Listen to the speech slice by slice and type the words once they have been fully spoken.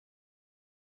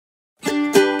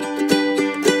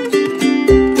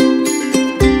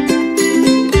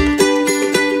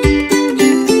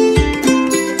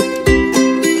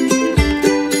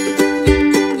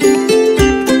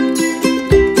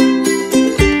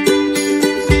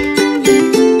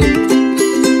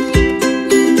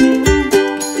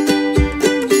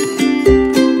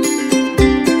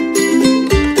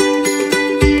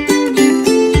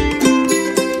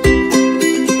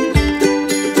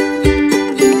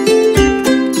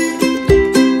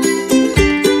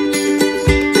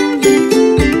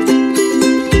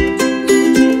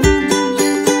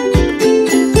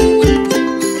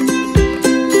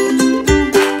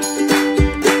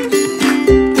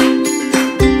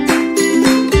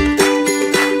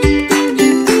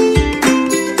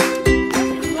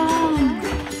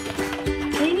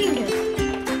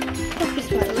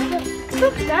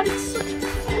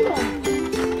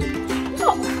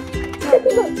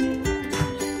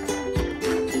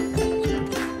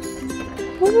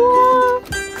What?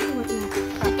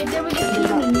 If there was a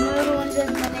TV, no one says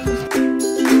my name.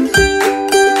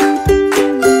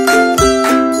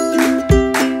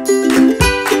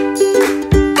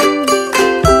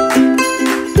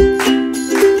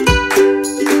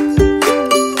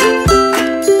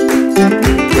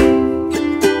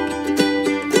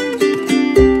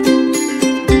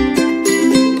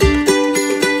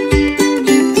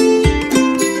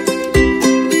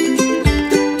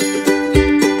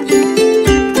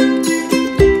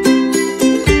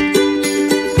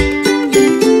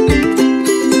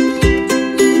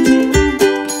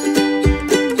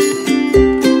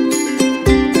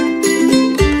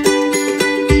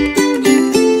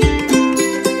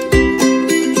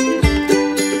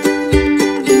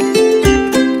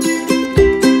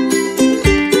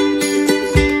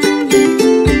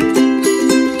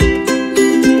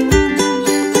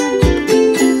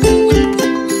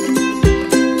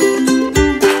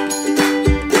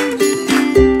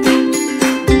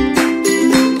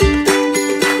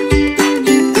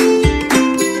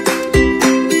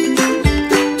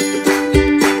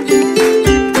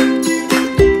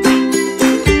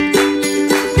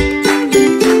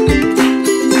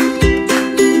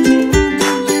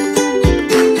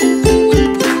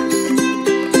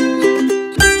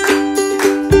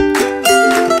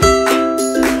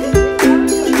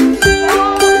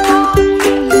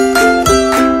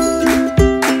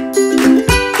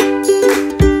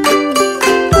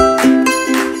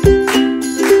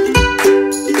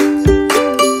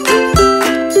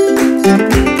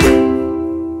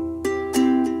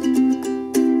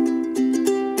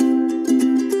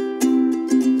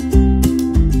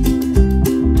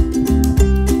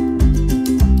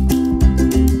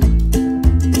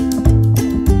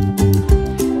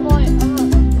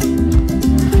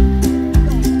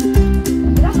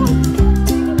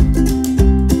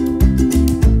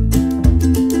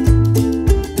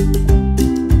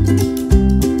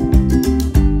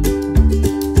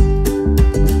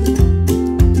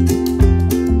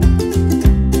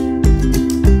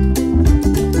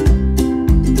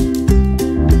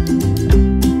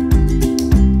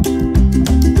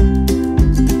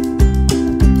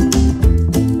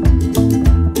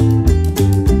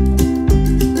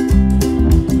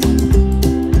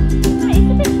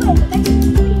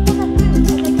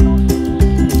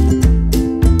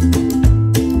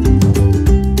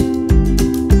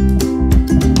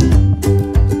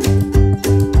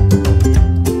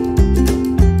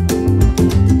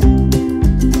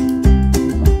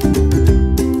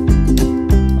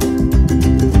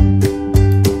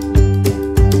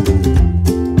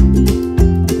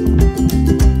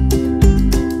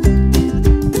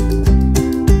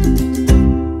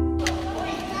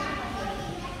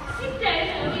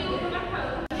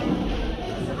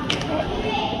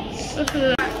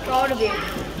 Proud of you.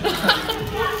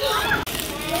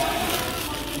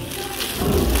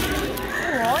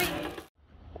 Alright.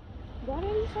 What did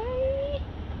he say?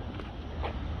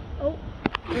 Oh.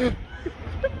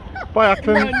 Bye,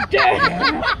 Ackland. Okay.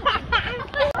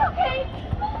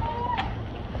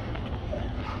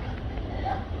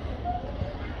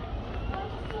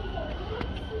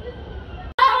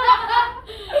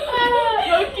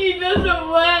 Lucky doesn't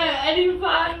wear any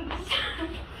pants.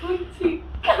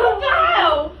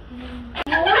 Wow!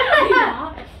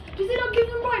 Does it not give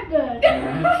them right there?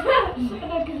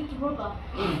 No, because it's rubber.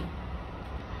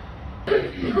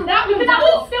 That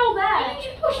one's still there. You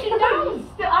just pushed it down.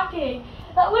 Still, okay.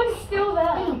 That one's still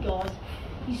there. Oh my god.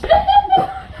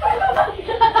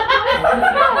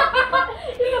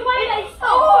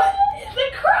 The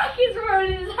crack is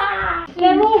around his hand.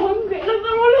 They're all hungry. Look,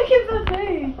 they're all looking for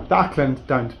food. Ackland,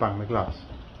 don't bang the glass.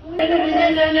 No.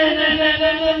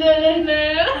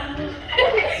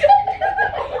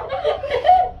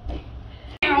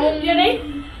 Jenny?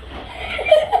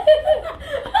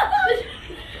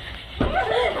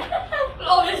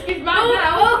 Oh, this is mad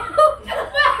now.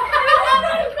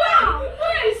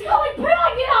 It's going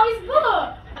pregnant out his butt.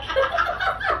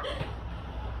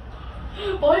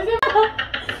 What is it?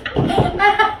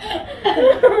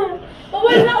 Oh,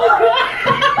 where's that one?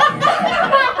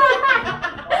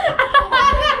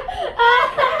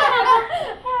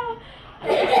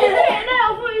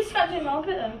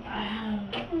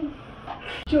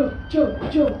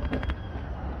 Joe.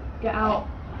 Get out.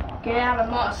 Get out of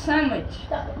my sandwich.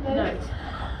 No.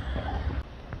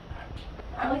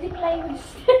 Why is he playing with a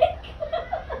stick?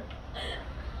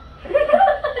 Look at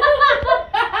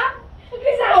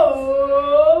that.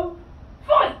 Oh.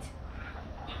 Fight.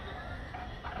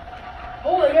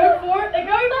 Oh, they're going for it.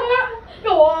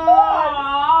 Go on.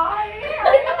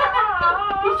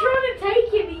 He's trying to take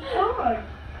it, he can't.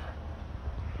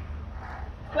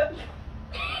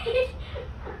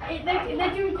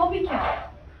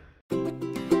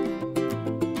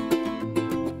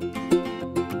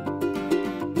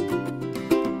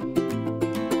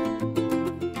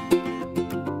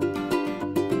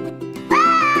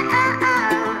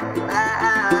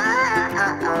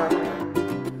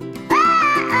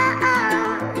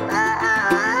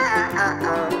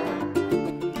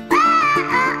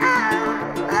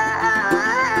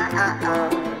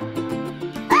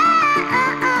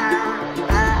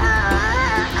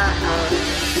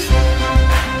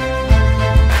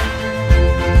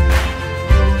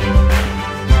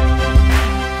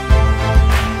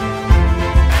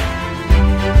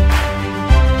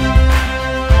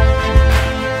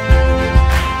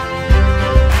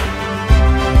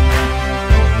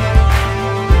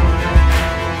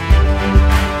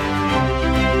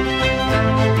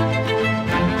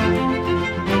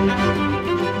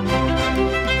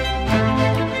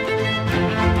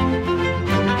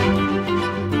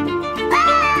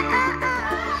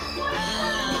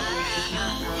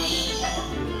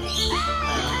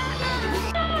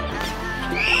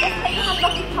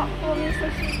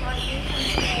 fishes like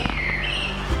this.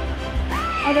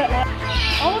 I don't like.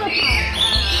 I want a parrot.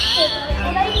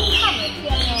 Are they even parrots?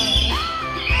 Yeah, no.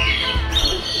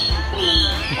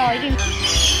 Oh, I didn't.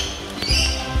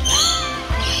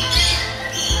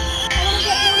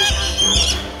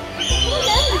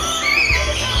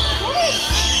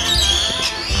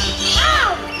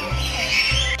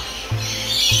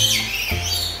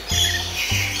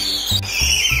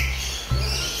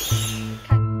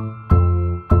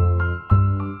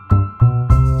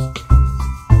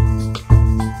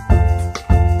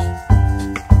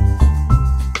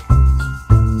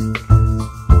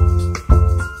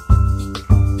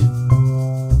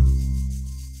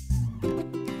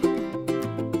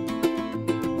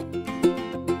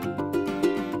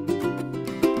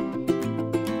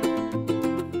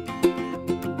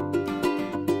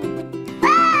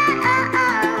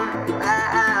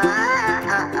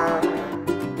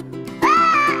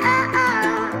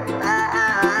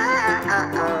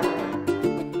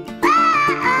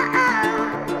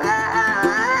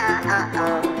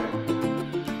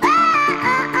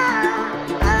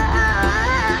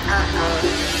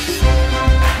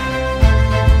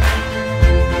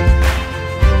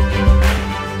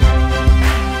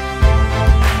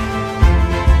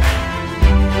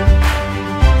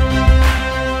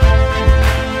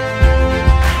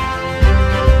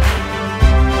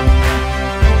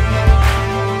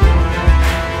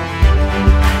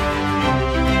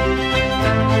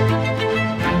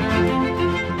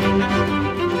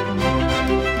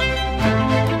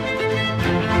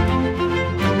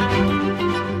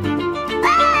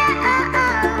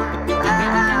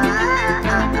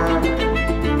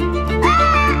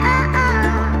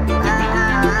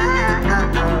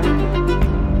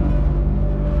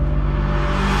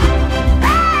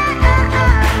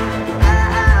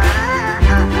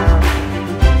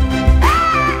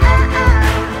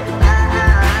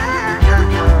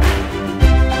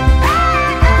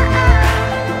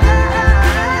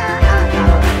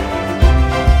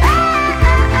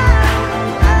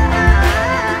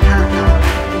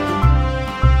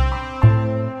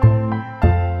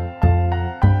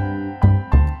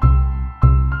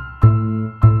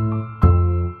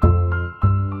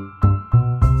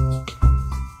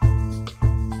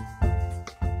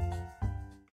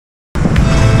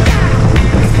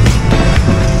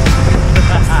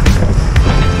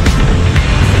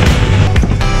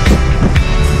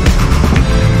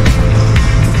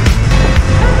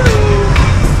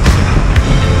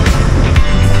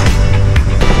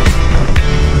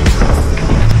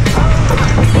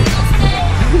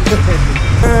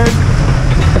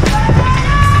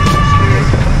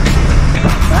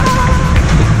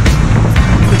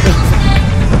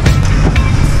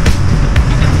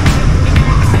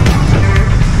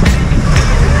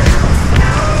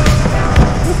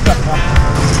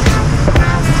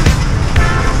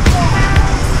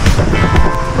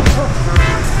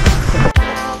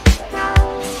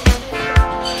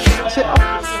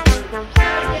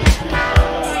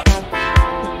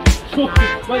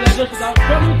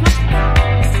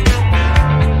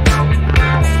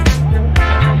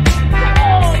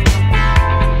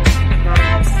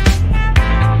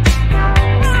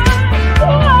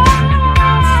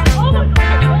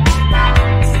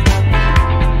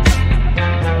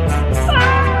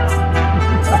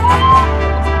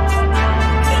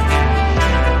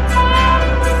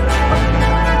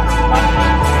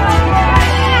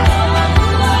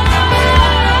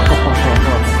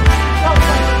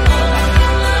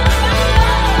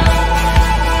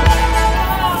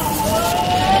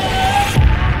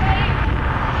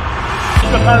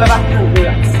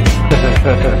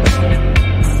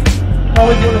 How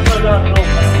would you want to slow down at all?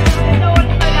 I don't want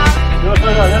to slow down. You want to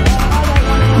slow down, yeah?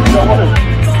 You don't want to?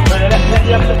 Let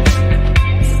me have it.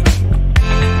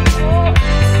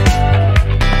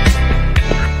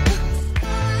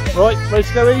 Right, ready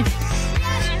to go east?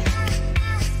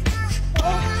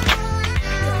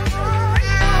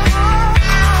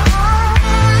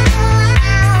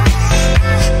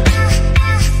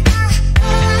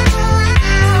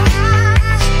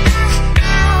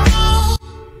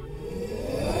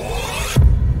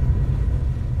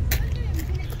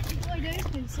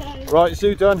 Right,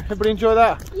 zoo done. Everybody enjoy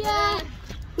that? Yeah.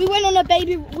 We went on a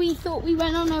baby. We thought we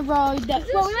went on a ride. That,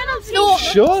 well, we went on.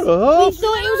 Shut up. We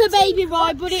thought it was a baby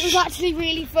ride, but it was actually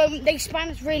really fun. They span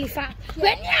us really fast. Yeah.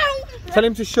 Went meow. Tell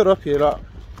him to shut up, you lot.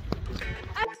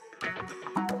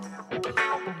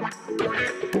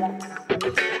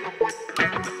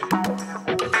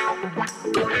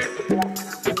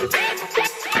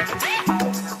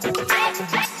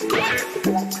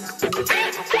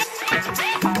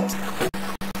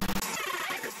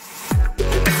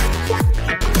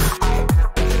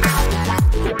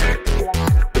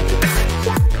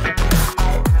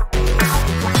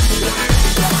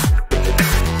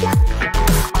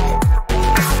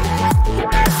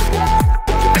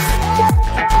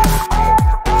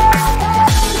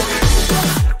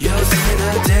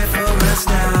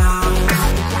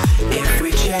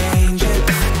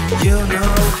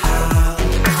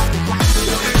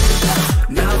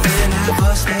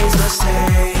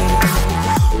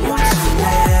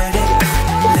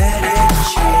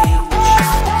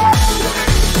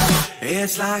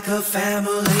 like a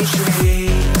family tree.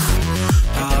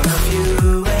 Part of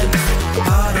you and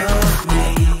part of me.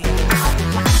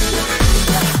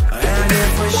 And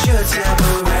if we should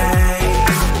separate,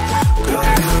 go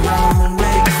your own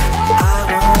way, I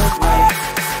won't wait.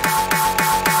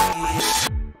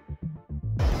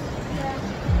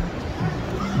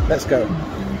 Let's go.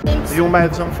 Are your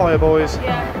meds on fire, boys? Yeah.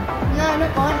 No,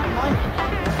 not mine.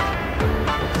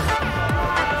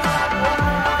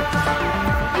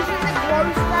 This is a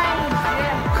gross range.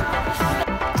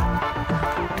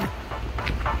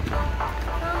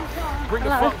 Bring the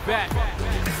fuck back.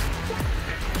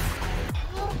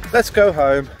 Let's go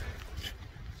home.